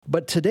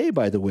But today,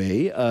 by the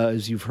way,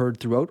 as you've heard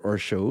throughout our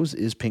shows,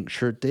 is Pink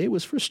Shirt Day. It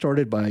was first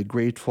started by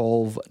grade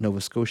 12 Nova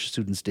Scotia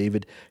students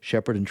David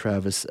Shepard and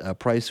Travis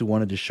Price, who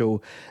wanted to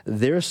show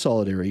their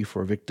solidarity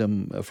for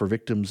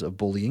victims of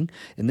bullying.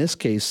 In this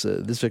case,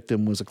 this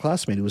victim was a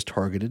classmate who was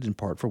targeted in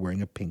part for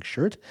wearing a pink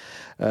shirt.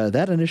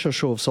 That initial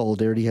show of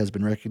solidarity has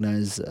been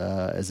recognized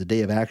as a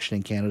day of action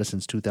in Canada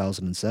since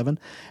 2007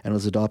 and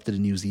was adopted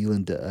in New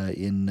Zealand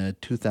in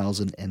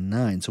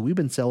 2009. So we've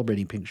been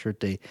celebrating Pink Shirt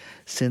Day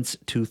since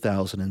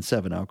 2007.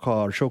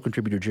 Our show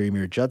contributor,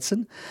 Jeremy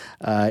Judson,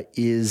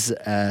 is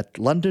at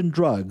London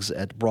Drugs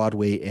at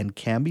Broadway and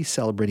Cambie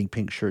celebrating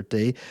Pink Shirt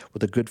Day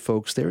with the good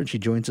folks there, and she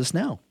joins us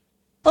now.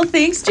 Well,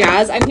 thanks,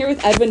 Jazz. I'm here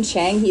with Edwin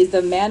Chang. He's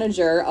the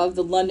manager of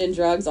the London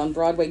Drugs on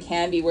Broadway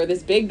Cambie, where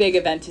this big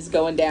event is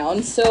going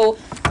down. So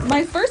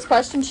my first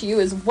question to you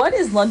is, what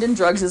is London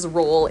Drugs'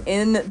 role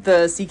in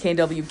the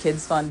CKNW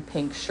Kids Fund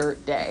Pink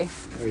Shirt Day?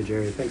 Hey,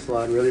 Jerry. Thanks a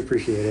lot. Really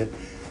appreciate it.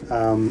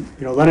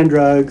 London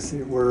Drugs,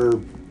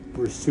 we're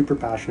super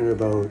passionate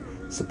about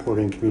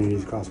supporting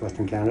communities across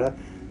Western Canada.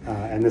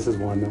 And this is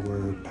one that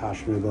we're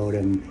passionate about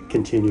and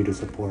continue to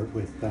support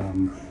with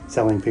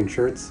selling pink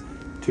shirts,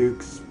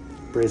 toques,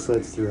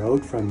 bracelets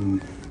throughout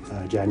from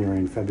January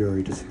and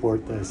February to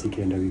support the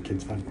CKNW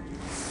Kids Fund.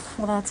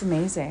 Well, that's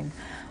amazing.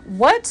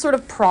 What sort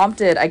of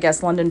prompted, I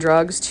guess, London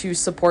Drugs to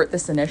support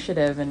this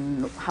initiative,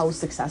 and how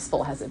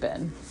successful has it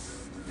been?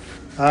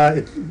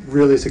 It's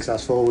really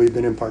successful. We've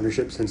been in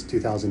partnership since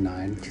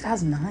 2009.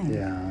 2009?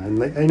 Yeah, and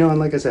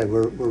like I said,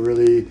 we're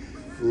really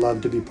love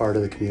to be part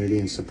of the community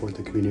and support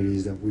the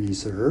communities that we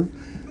serve.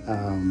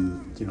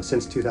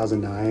 Since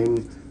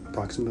 2009,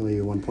 approximately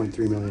 $1.3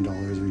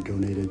 million we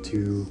donated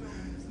to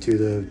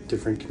the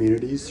different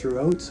communities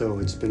throughout. So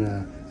it's been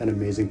an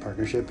amazing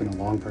partnership and a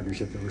long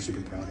partnership that we're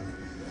super proud of.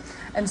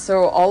 And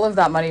so all of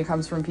that money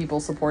comes from people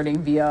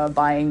supporting via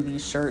buying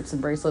these shirts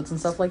and bracelets and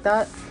stuff like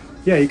that?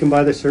 Yeah, you can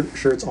buy the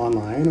shirts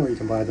online, or you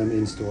can buy them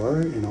in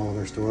store in all of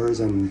our stores,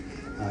 and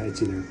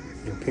it's either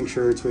pink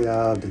shirts we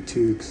have, the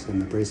toques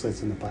and the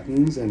bracelets and the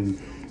buttons, and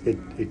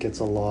it gets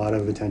a lot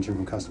of attention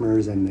from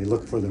customers, and they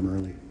look for them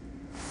early.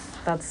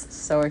 That's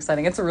so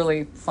exciting. It's a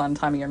really fun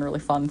time of year and a really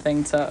fun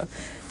thing to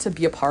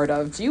be a part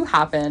of. Do you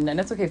happen, and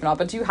it's okay if not,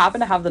 but do you happen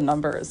to have the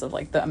numbers of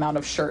like the amount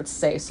of shirts,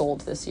 say, sold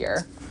this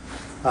year?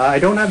 I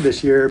don't have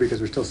this year because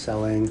we're still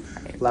selling.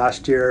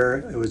 Last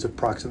year it was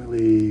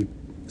approximately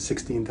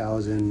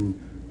 16,000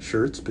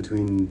 shirts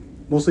between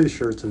mostly the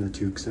shirts and the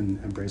toques and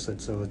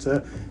bracelets. So it's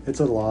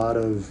a lot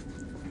of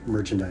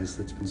merchandise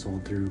that's been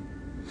sold through.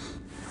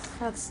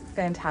 That's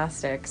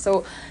fantastic.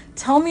 So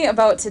tell me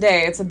about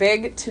today. It's a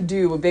big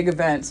to-do, a big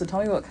event. So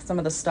tell me about some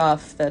of the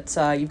stuff that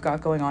you've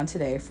got going on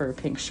today for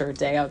Pink Shirt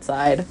Day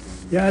outside.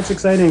 Yeah, it's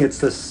exciting. It's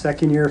the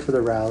second year for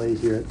the rally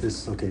here at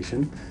this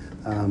location.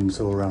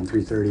 So around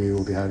 3:30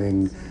 we'll be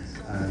having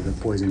the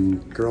Boys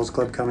and Girls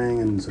Club coming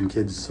and some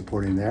kids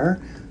supporting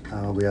there.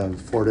 We have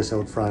Fortis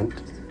out front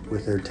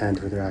with their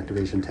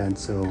activation tent.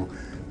 So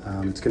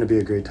it's going to be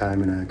a great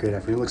time and a great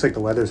afternoon. It looks like the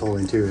weather's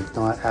holding too. It's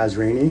not as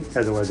rainy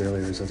as it was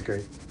earlier, so it's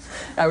great.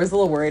 I was a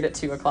little worried at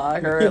 2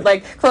 o'clock or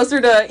like closer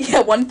to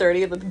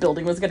 1:30 that the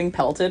building was getting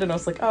pelted, and I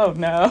was like, oh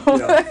no.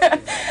 Yeah.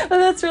 But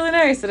that's really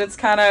nice, and it's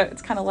kind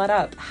of let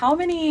up. How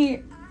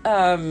many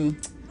I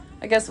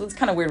guess it's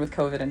kind of weird with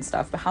COVID and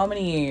stuff, but how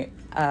many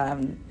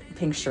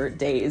Pink Shirt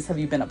Days have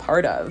you been a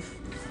part of?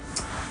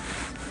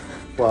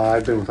 Well,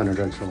 I've been with London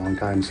Drugs for a long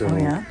time, so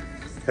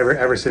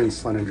ever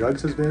since London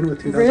Drugs has been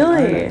with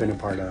 2009, really? I've been a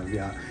part of,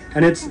 yeah.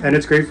 And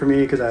it's great for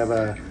me because I have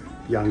a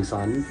young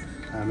son,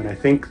 and I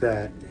think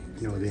that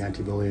the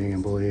anti-bullying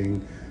and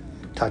bullying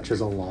touches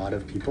a lot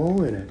of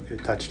people, and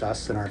it touched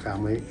us and our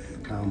family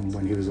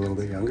when he was a little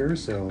bit younger.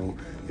 So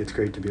it's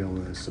great to be able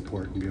to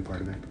support and be a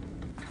part of it.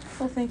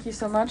 Well, thank you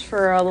so much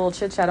for a little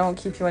chit chat. I won't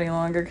keep you any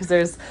longer because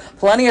there's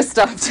plenty of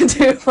stuff to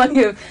do,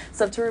 plenty of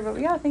stuff to worry about.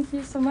 But yeah, thank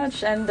you so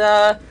much. And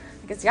I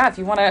guess if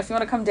you want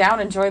to come down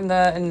and join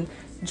the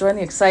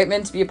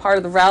excitement, to be a part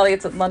of the rally,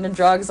 it's at London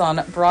Drugs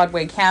on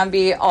Broadway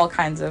Cambie. All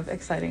kinds of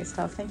exciting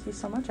stuff. Thank you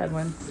so much,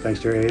 Edwin.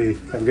 Thanks, Jerry.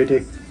 Have a great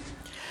day.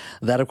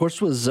 That, of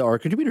course, was our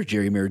contributor,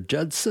 Jeremy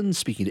Judson,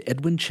 speaking to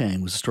Edwin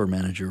Chang, who's the store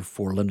manager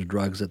for London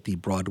Drugs at the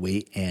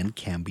Broadway and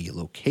Cambie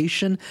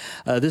location.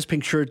 This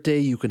Pink Shirt Day,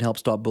 you can help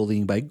stop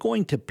bullying by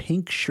going to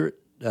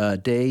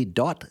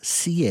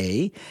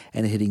pinkshirtday.ca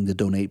and hitting the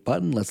donate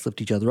button. Let's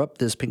lift each other up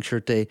this Pink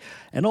Shirt Day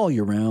and all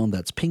year round.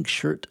 That's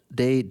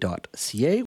pinkshirtday.ca.